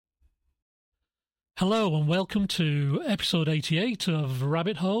Hello and welcome to episode 88 of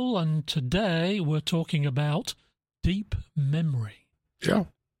Rabbit Hole, and today we're talking about deep memory. Yeah.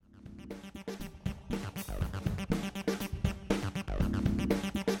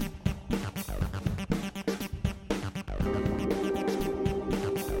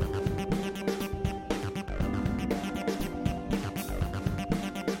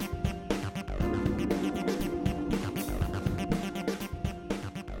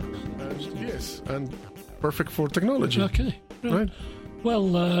 And perfect for technology. Okay. Right.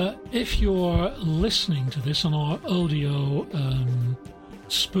 Well, if you're listening to this on our audio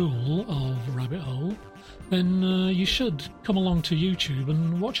spool of Rabbit Hole, then you should come along to YouTube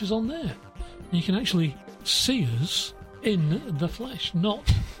and watch us on there. You can actually see us in the flesh,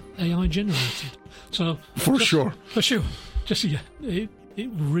 not AI generated. So For sure. Just yeah, it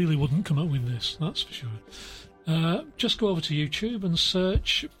really wouldn't come up with this. That's for sure. Just go over to YouTube and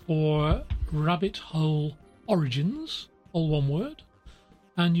search for Rabbit Hole Origins, all one word,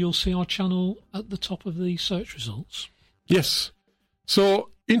 and you'll see our channel at the top of the search results. Yes. So,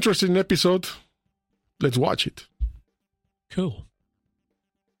 interesting episode. Let's watch it. Cool.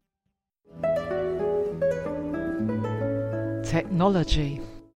 Technology.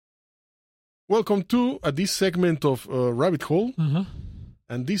 Welcome to this segment of Rabbit Hole. Uh-huh.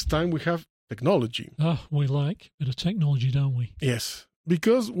 And this time we have technology. We like a bit of technology, don't we? Yes.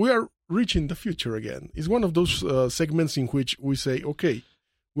 Because we are reaching the future again. It's one of those segments in which we say, okay,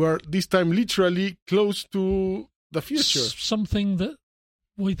 we are this time literally close to the future. Something that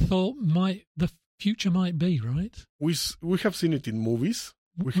we thought the future might be, right? We have seen it in movies.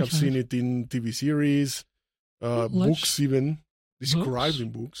 We have seen it in TV series, books even, described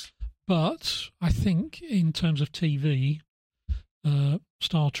in books. But I think in terms of TV,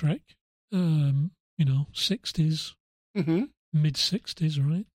 Star Trek, 60s, mid-60s,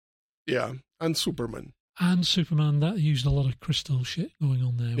 right? Yeah, and Superman. And Superman, that used a lot of crystal shit going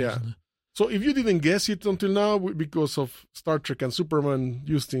on there, wasn't there? So if you didn't guess it until now, because of Star Trek and Superman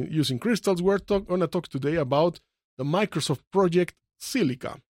using crystals, we're going to talk today about the Microsoft project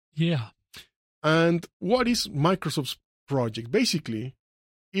Silica. Yeah. And what is Microsoft's project? Basically,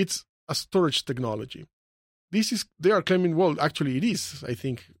 it's a storage technology. They are claiming, well, actually it is, I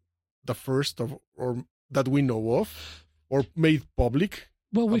think, the first or that we know of, or made public.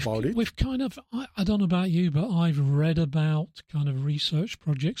 Well, we've kind of, I don't know about you, but I've read about kind of research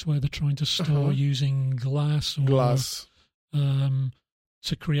projects where they're trying to store using glass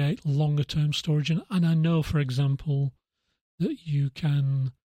to create longer term storage. And I know, for example, that you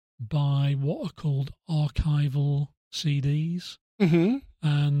can buy what are called archival CDs. Mm-hmm.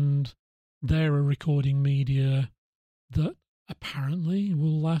 And they're a recording media that apparently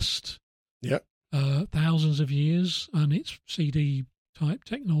will last thousands of years, and it's CD type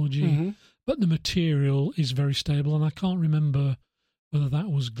technology, but the material is very stable, and I can't remember whether that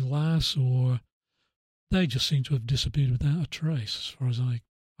was glass or they just seem to have disappeared without a trace as far as I've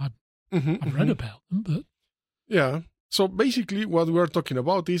read about them. But yeah, so basically what we are talking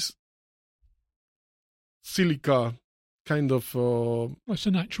about is silica kind of it's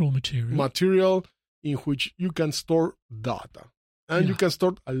a natural material in which you can store data. And you can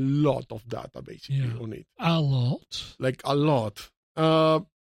store a lot of data, basically, on it. A lot. Like a lot.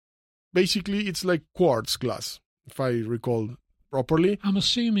 Basically, it's like quartz glass, if I recall properly. I'm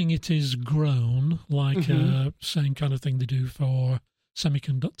assuming it is grown like same kind of thing they do for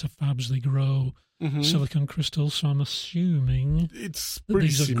semiconductor fabs. They grow silicon crystals, so I'm assuming it's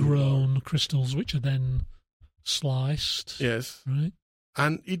these similar. Are grown crystals which are then sliced. Yes. Right.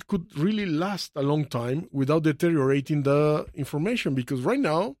 And it could really last a long time without deteriorating the information, because right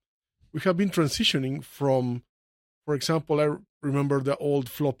now we have been transitioning from, for example, I remember the old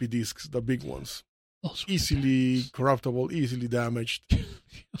floppy disks, the big ones, easily corruptible, easily damaged.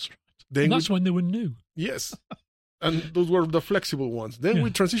 That's right. That's when they were new. Yes. And those were the flexible ones. Then we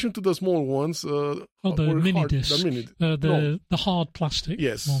transitioned to the small ones. The mini disc. The hard plastic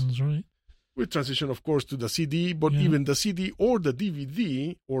ones, right? We transition, of course, to the CD, but even the CD or the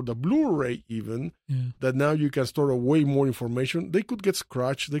DVD or the Blu-ray even, that now you can store way more information. They could get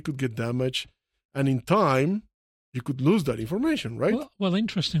scratched, they could get damaged, and in time, you could lose that information, right? Well,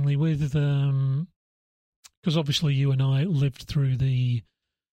 interestingly, with because obviously you and I lived through the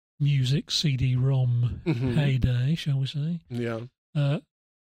music CD-ROM heyday, shall we say? Yeah. I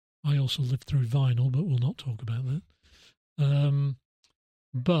also lived through vinyl, but we'll not talk about that.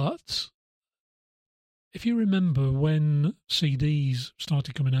 But if you remember when CDs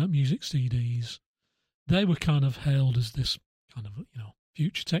started coming out, music CDs, they were kind of hailed as this kind of,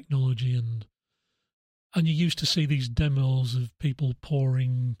 future technology, and you used to see these demos of people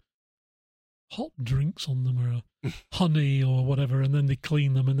pouring hot drinks on them or honey or whatever, and then they'd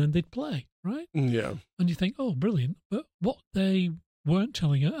clean them and then they'd play, right? Yeah. And you think, oh, brilliant. But what they weren't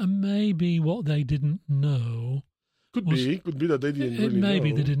telling you, and maybe what they didn't know, Could be that they didn't really know.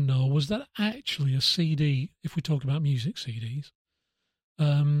 Maybe they didn't know, was that actually a CD, if we talk about music CDs,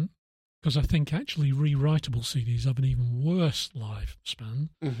 because I think actually rewritable CDs have an even worse lifespan,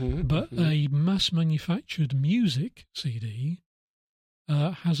 but a mass-manufactured music CD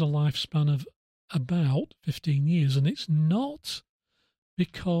has a lifespan of about 15 years, and it's not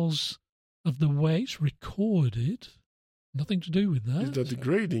because of the way it's recorded, nothing to do with that. It's the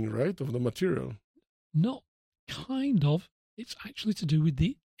degrading, right, of the material? Not kind of. It's actually to do with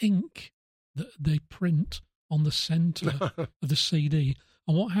the ink that they print on the centre of the CD.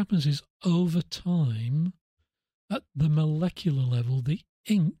 And what happens is, over time, at the molecular level, the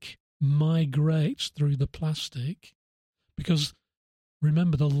ink migrates through the plastic because,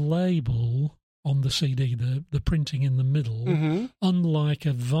 remember, the label on the CD, the printing in the middle, unlike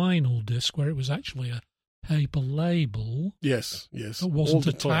a vinyl disc where it was actually a paper label. Yes. That wasn't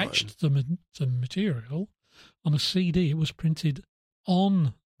attached to material. On a CD, it was printed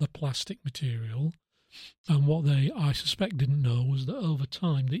on the plastic material. And what they, I suspect, didn't know was that over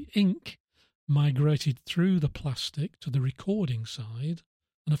time, the ink migrated through the plastic to the recording side.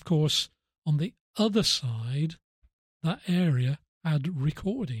 And of course, on the other side, that area had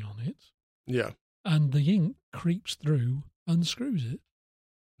recording on it. Yeah. And the ink creeps through and screws it.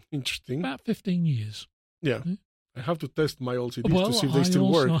 Interesting. About 15 years. Yeah. I have to test my old CDs to see if they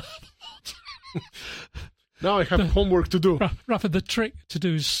still work. Now I have homework to do. Rafa, the trick to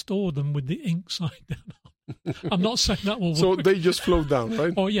do is store them with the ink side down. I'm not saying that will work. So they just float down,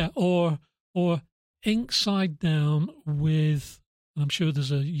 right? Or ink side down with, I'm sure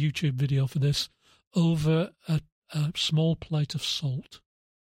there's a YouTube video for this, over a small plate of salt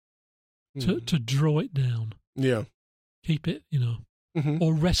to draw it down. Yeah. Keep it,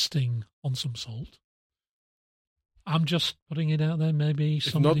 or resting on some salt. I'm just putting it out there. Maybe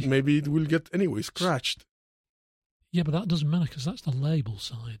somebody... If not, maybe it will get anyway scratched. Yeah, but that doesn't matter because that's the label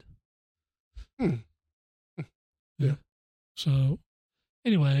side. Yeah. So,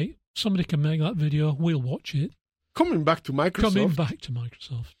 anyway, somebody can make that video. We'll watch it. Coming back to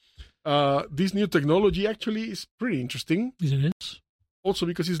Microsoft. This new technology actually is pretty interesting. It is. Also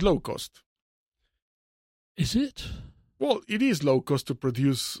because it's low cost. Is it? Well, it is low cost to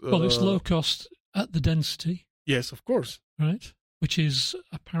produce... well, it's low cost at the density. Yes, of course. Right? Which is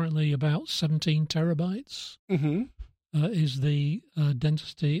apparently about 17 terabytes. Is the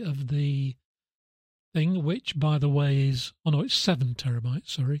density of the thing, which, by the way, is... Oh, no, it's 7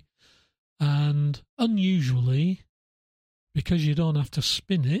 terabytes, sorry. And unusually, because you don't have to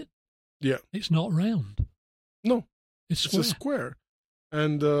spin it, it's not round. No. It's a square.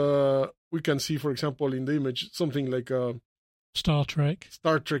 And we can see, for example, in the image, something like... Star Trek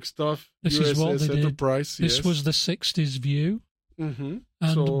stuff. This USS is what they Enterprise, did. This was the 60s view. And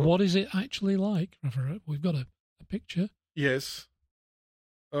what is it actually like? We've got a picture. Yes.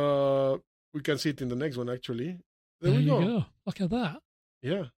 We can see it in the next one, actually. There we go. Look at that.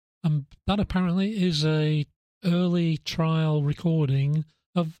 Yeah. And that apparently is a early trial recording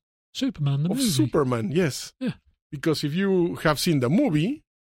of Superman, the movie. Superman, yes. Yeah. Because if you have seen the movie,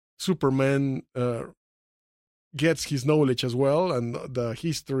 Superman gets his knowledge as well and the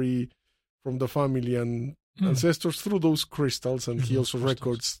history from the family and ancestors through those crystals, and he also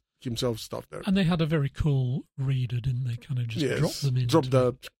records himself stuff there. And they had a very cool reader, didn't they? Kind of just drop them in. Drop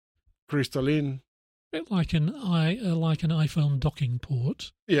the crystal in. A bit like an iPhone docking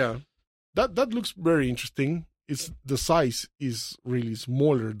port. Yeah. That looks very interesting. The size is really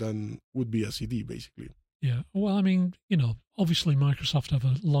smaller than would be a CD, basically. Yeah. Well, I mean, obviously Microsoft have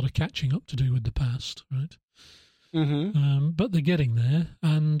a lot of catching up to do with the past, right? But they're getting there.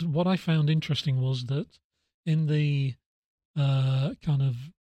 And what I found interesting was that in the kind of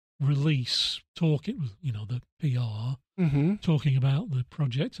release talking, the PR, talking about the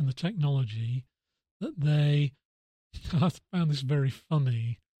project and the technology, that I found this very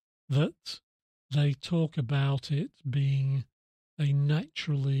funny, that they talk about it being a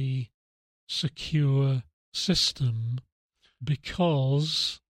naturally secure system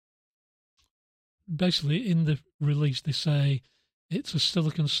because basically in the release they say it's a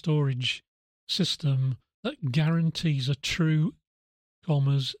silicon storage system that guarantees a true,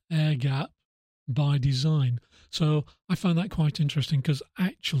 air gap by design. So I found that quite interesting because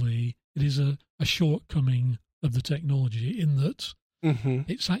actually it is a shortcoming of the technology in that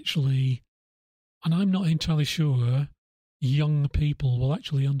it's actually, and I'm not entirely sure young people will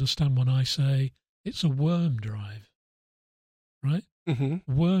actually understand when I say it's a worm drive, right?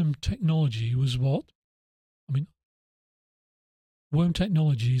 worm technology was what? I mean, worm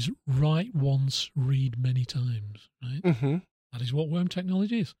technology is write once, read many times, right? That is what worm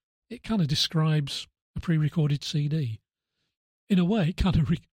technology is. It kind of describes a pre-recorded CD. In a way, it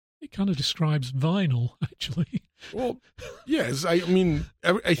kind of describes vinyl, actually. Well, yes. I mean,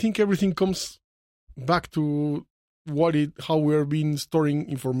 I think everything comes back to how we're been storing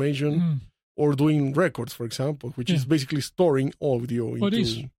information or doing records, for example, which is basically storing audio. Well,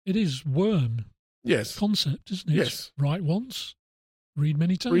 it is worm. Yes. Concept, isn't it? Yes. Write once, read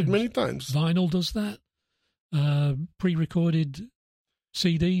many times. Read many times. Vinyl does that. Pre-recorded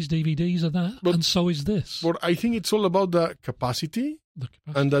CDs, DVDs are that, and so is this. But I think it's all about the capacity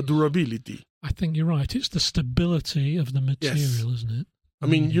and the durability. I think you're right. It's the stability of the material, isn't it? I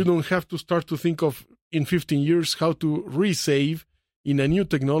mean, you don't have to start to think of, in 15 years, how to resave in a new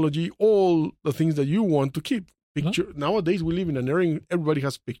technology all the things that you want to keep. Nowadays, we live in an era everybody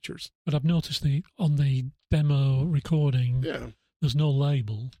has pictures. But I've noticed on the demo recording, there's no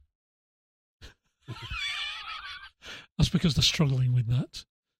label. That's because they're struggling with that.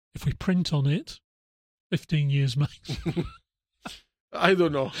 If we print on it, 15 years max. I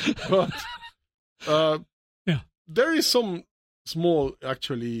don't know. But there is some small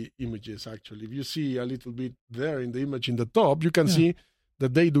images. If you see a little bit there in the image in the top, you can see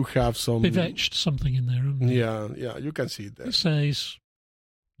that they do have some. They've etched something in there, haven't they? Yeah, you can see it there. It says,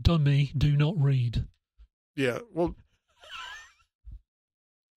 "Dummy, do not read." Yeah, well,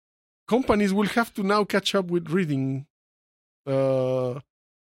 companies will have to now catch up with reading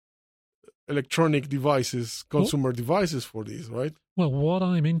electronic devices, consumer devices for these, right? Well, what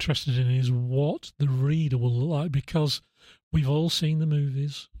I'm interested in is what the reader will look like, because we've all seen the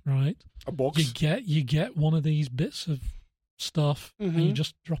movies, right? A box. You get one of these bits of stuff and you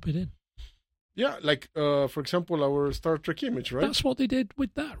just drop it in. Yeah, like, for example, our Star Trek image, right? That's what they did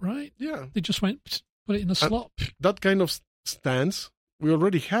with that, right? Yeah. They just went, put it in a slot. That kind of stands we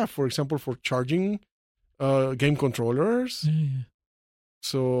already have, for example, for charging game controllers. Yeah.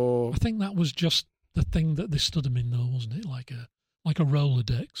 So I think that was just the thing that they stood them in, though, wasn't it? Like a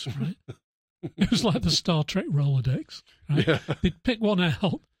Rolodex, right? It was like the Star Trek Rolodex, right? Yeah. They'd pick one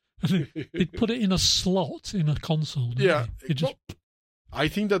out and they'd put it in a slot in a console. Yeah. I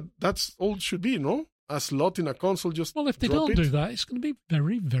think that's all it should be, no? A slot in a console, just well, if they don't do that, it's going to be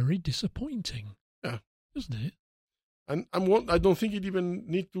very, very disappointing. Yeah. Isn't it? And I don't think it even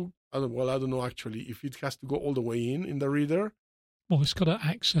need to, I don't know actually, if it has to go all the way in the reader. Well, it's got to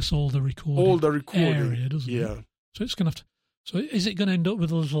access all the recording area, doesn't it? Yeah. So it's going to have to. So is it going to end up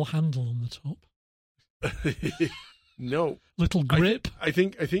with a little handle on the top? No. Little grip? I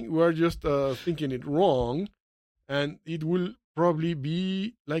think we're just thinking it wrong, and it will probably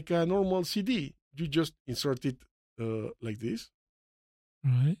be like a normal CD. You just insert it like this.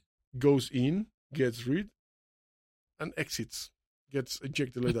 Right. Goes in, gets read, and exits. Gets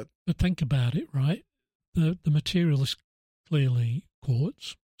ejected like that. But think about it, right? The material is clearly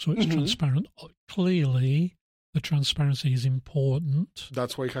quartz, so it's transparent. Clearly, the transparency is important.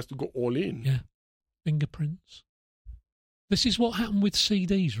 That's why it has to go all in. Yeah. Fingerprints. This is what happened with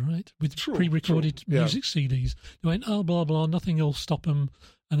CDs, right? With pre-recorded music CDs. They went, oh, blah, blah, nothing will stop them.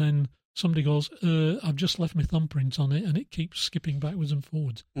 And then somebody goes, I've just left my thumbprint on it, and it keeps skipping backwards and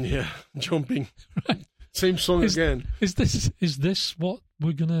forwards. Yeah, jumping. Right. Same song again. Is this what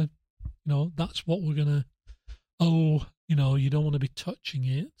we're going to, that's what we're going to, you don't want to be touching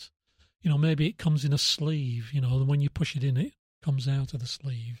it. Maybe it comes in a sleeve, and when you push it in, it comes out of the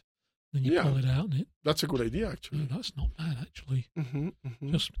sleeve. Then you pull it out and That's a good idea, actually. No, that's not bad, actually.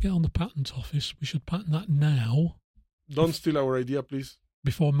 Just get on the patent office. We should patent that now. Don't steal our idea, please.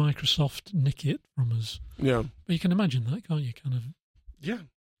 Before Microsoft nick it from us. Yeah. But you can imagine that, can't you? Kind of. Yeah.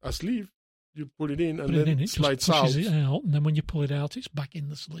 A sleeve. You put it in and then it slides just pushes it out. And then when you pull it out, it's back in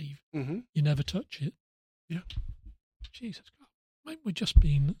the sleeve. Mm-hmm. You never touch it. Yeah. Jesus God. Mate, we're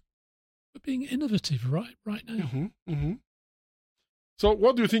being innovative right now. Mm-hmm. So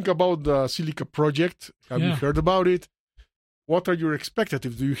what do you think about the Silica project? Have you heard about it? What are your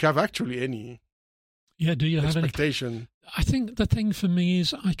expectations? Do you have actually any do you have expectation? I think the thing for me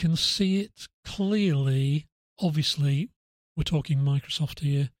is I can see it clearly. Obviously, we're talking Microsoft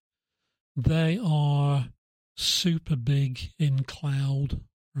here. They are super big in cloud,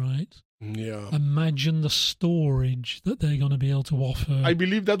 right? Yeah. Imagine the storage that they're going to be able to offer. I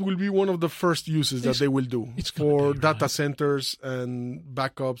believe that will be one of the first uses that they will do for data centers and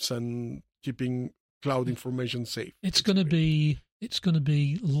backups and keeping cloud information safe. It's going to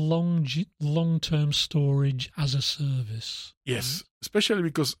be long-term storage as a service. Yes, right? Especially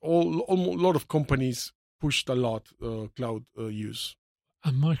because a lot of companies pushed a lot cloud use.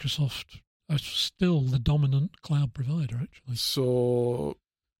 And Microsoft are still the dominant cloud provider, actually. So,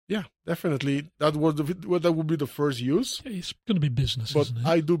 yeah, definitely that would be the first use. It's going to be business, but isn't it?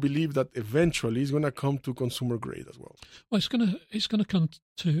 I do believe that eventually it's going to come to consumer grade as well. Well, it's going to come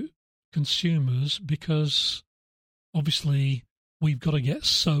to consumers because obviously we've got to get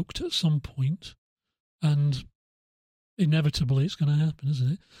soaked at some point, and inevitably it's going to happen,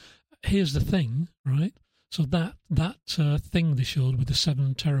 isn't it? Here's the thing, right? So that thing they showed with the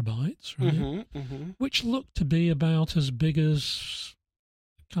 7 terabytes, right, which looked to be about as big as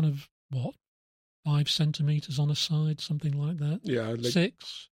kind of 5 centimeters on a side, something like that. Yeah, like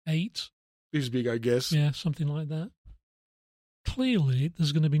 6, 8. This big, I guess. Yeah, something like that. Clearly,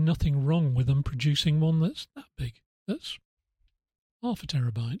 there's going to be nothing wrong with them producing one that's that big. That's half a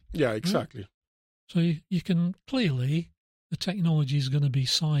terabyte. Yeah, exactly. Right? So you can clearly, the technology is going to be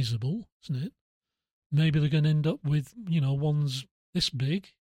sizable, isn't it? Maybe they're going to end up with, ones this big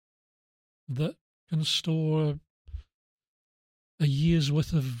that can store a year's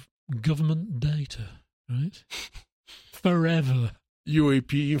worth of government data, right? Forever.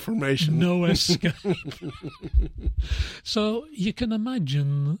 UAP information. No escape. So you can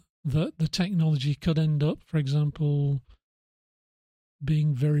imagine that the technology could end up, for example,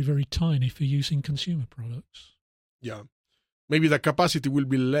 being very, very tiny for use in consumer products. Yeah. Maybe the capacity will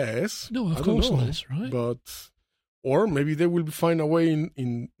be less. No, of course less, right? Or maybe they will find a way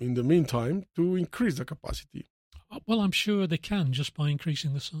in the meantime to increase the capacity. Well, I'm sure they can just by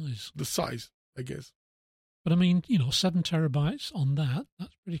increasing the size. The size, I guess. But I mean, 7 terabytes on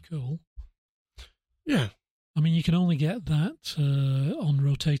that's pretty cool. Yeah. I mean, you can only get that on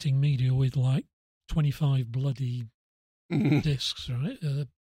rotating media with like 25 bloody discs, right?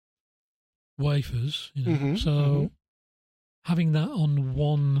 Wafers, So having that on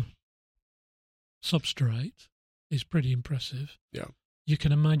one substrate is pretty impressive. Yeah. You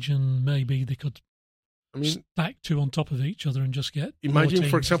can imagine maybe they could stack 2 on top of each other and just get... Imagine,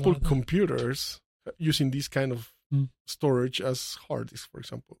 for example, computers using this kind of storage as hard disk, for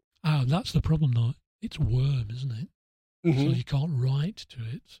example. That's the problem, though. It's worm, isn't it? So you can't write to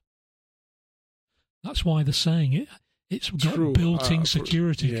it. That's why they're saying it's got built-in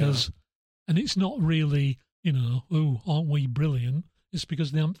security, and it's not really, aren't we brilliant? It's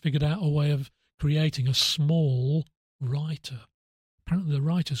because they haven't figured out a way of creating a small writer. Apparently the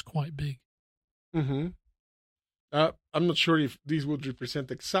writer's quite big. I'm not sure if this would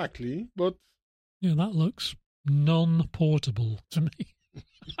represent exactly, but... Yeah, that looks non-portable to me.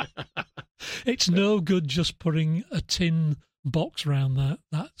 It's no good just putting a tin box around that.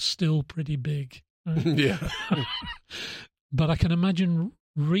 That's still pretty big. Right? Yeah. But I can imagine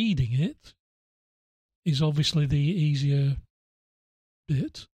reading it is obviously the easier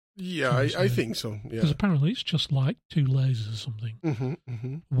bit. Yeah, I think so. Yeah. Because apparently it's just like 2 lasers or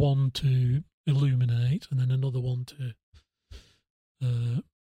something. One to illuminate and then another one to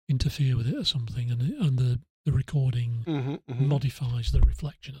interfere with it or something, and the recording modifies the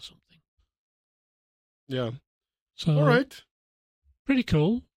reflection or something. Yeah. So, all right. Pretty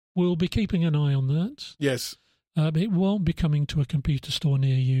cool. We'll be keeping an eye on that. Yes. It won't be coming to a computer store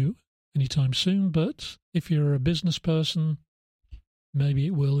near you anytime soon, but if you're a business person, maybe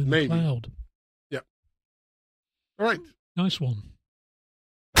it will in the cloud. Yeah. All right. Nice one.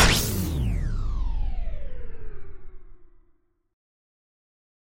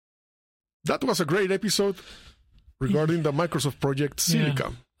 That was a great episode regarding the Microsoft project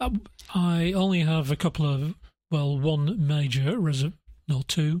Silica. Yeah. I only have a couple of, one major,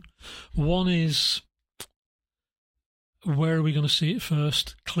 two. One is, where are we going to see it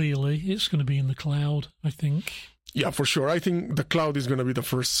first? Clearly, it's going to be in the cloud, I think. Yeah, for sure. I think the cloud is going to be the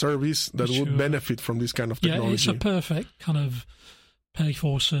first service that would benefit from this kind of technology. Yeah, it's a perfect kind of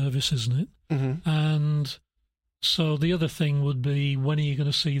pay-for service, isn't it? And so the other thing would be, when are you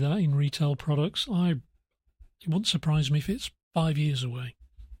going to see that in retail products? It wouldn't surprise me if it's 5 years away.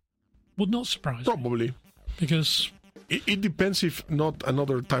 Would not surprise me. Probably. Because... It depends if not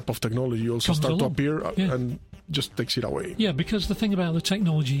another type of technology also start to appear and just takes it away. Yeah, because the thing about the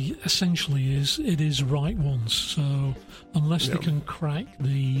technology essentially is it is write once. So unless they can crack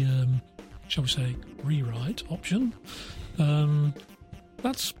the, shall we say, rewrite option,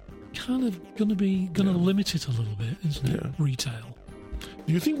 that's kind of going to limit it a little bit, isn't it? Retail.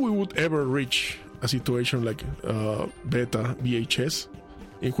 Do you think we would ever reach a situation like beta VHS,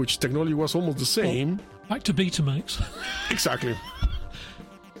 in which technology was almost the same? Back to Betamax. Exactly.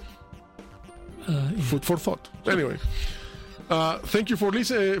 Food for thought. Anyway. Thank you for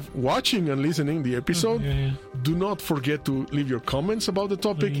watching and listening the episode. Yeah. Do not forget to leave your comments about the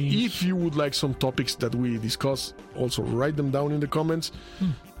topic. Please. If you would like some topics that we discuss, also write them down in the comments.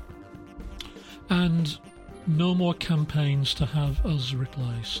 And no more campaigns to have us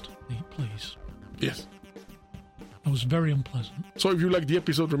replaced, please. Yes. That was very unpleasant. So if you like the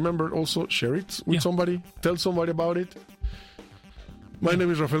episode, remember also share it with somebody. Tell somebody about it. My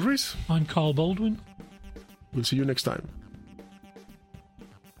name is Rafael Ruiz. I'm Carl Baldwin. We'll see you next time.